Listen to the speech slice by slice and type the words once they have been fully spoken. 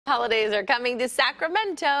Holidays are coming to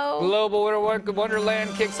Sacramento. Global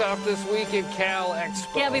Wonderland kicks off this week at Cal Expo.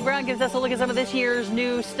 Cambi Brown gives us a look at some of this year's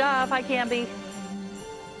new stuff. Hi, Cambi.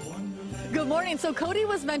 Good morning. So Cody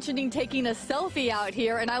was mentioning taking a selfie out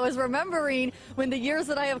here, and I was remembering when the years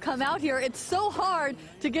that I have come out here, it's so hard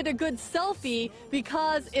to get a good selfie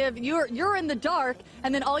because if you're in the dark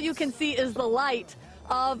and then all you can see is the light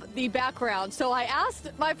of the background. So I asked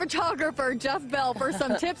my photographer, Jeff Bell, for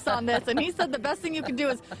some tips on this, and he said the best thing you can do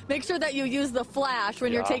is make sure that you use the flash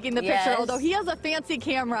when you're taking the picture, although he has a fancy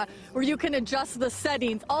camera where you can adjust the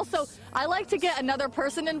settings. Also, I like to get another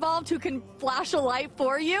person involved who can flash a light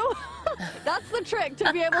for you. That's the trick,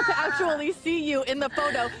 to be able to actually see you in the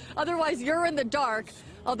photo. Otherwise, you're in the dark.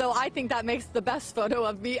 Although I think that makes the best photo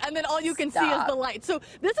of me, and then all you can see is the light. So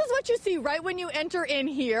this is what you see right when you enter in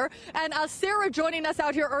here. And Sarah joining us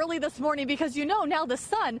out here early this morning because you know now the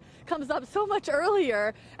sun comes up so much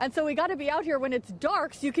earlier, and so we got to be out here when it's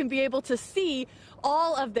dark so you can be able to see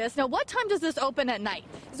all of this. Now, what time does this open at night?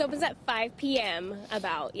 This opens at 5 p.m.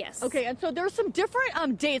 about, yes. Okay, and so there's some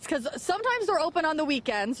different dates because sometimes they're open on the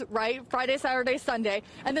weekends, right? Friday, Saturday, Sunday.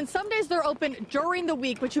 And then some days they're open during the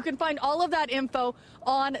week, which you can find all of that info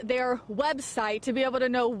on their website to be able to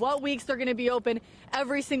know what weeks they're going to be open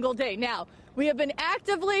every single day. Now, we have been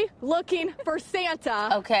actively looking for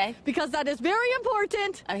Santa. Okay. Because that is very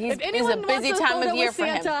important. If anyone it's a busy wants a time photo of year with for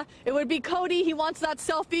Santa, him. it would be Cody. He wants that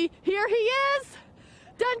selfie. Here he is.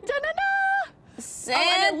 Dun, dun, dun, dun. Santa.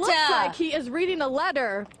 Oh, and it looks like he is reading a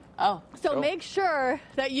letter. Oh. So make sure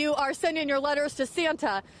that you are sending your letters to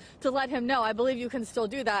Santa to let him know. I believe you can still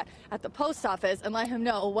do that at the post office and let him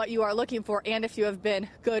know what you are looking for and if you have been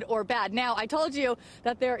good or bad. Now, I told you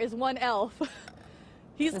that there is one elf.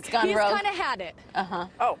 He's kind of had it. Uh-huh.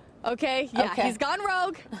 Oh. Okay, yeah, he's gone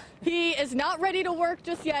rogue. He is not ready to work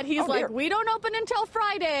just yet. He's like, we don't open until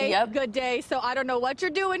Friday. Good day. So I don't know what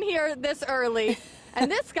you're doing here this early. And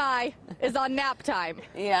this guy is on nap time.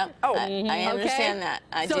 Yeah. Oh, I understand that.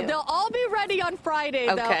 I do. So they'll all be ready on Friday,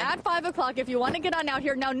 though, at 5 o'clock if you want to get on out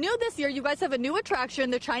here. Now, new this year, you guys have a new attraction,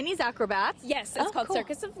 the Chinese acrobats. Yes, it's called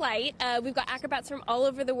Circus of Light. We've got acrobats from all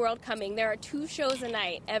over the world coming. There are 2 shows a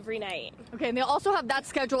night, every night. Okay, and they also have that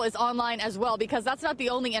schedule is online as well because that's not the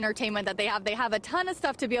only entertainment that they have. They have a ton of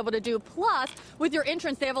stuff to be able to do. Plus, with your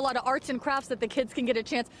entrance, they have a lot of arts and crafts that the kids can get a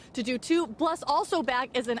chance to do, too. Plus, also back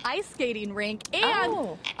is an ice skating rink. And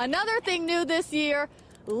another thing new this year,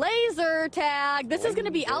 laser tag. This is going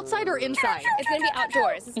to be outside or inside? It's going to be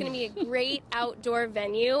outdoors. It's going to be a great outdoor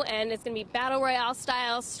venue, and it's going to be battle royale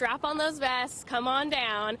style. Strap on those vests, come on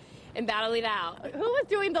down, and battle it out. Who was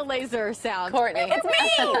doing the laser sound? Courtney. It's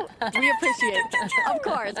me! We appreciate it. Of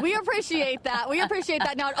course. We appreciate that. We appreciate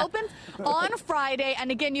that. Now, it opens on Friday,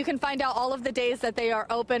 and again, you can find out all of the days that they are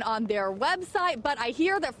open on their website, but I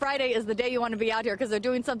hear that Friday is the day you want to be out here because they're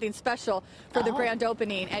doing something special for the grand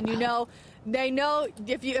opening, and you know, they know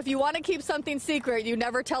if you want to keep something secret, you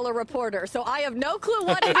never tell a reporter. So I have no clue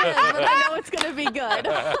what it is, but I know it's going to be good.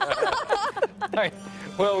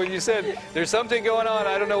 Well, when you said there's something going on,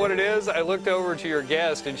 I don't know what it is, I looked over to your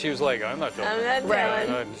guest and she was like, I'm not telling. I'm not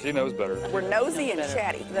telling. She knows better. We're nosy and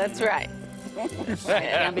chatty. That's right.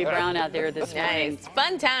 Cambi Brown out there this morning. Nice.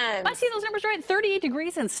 Fun time. I see those numbers right. 38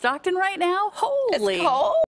 degrees in Stockton right now. Holy. It's cold.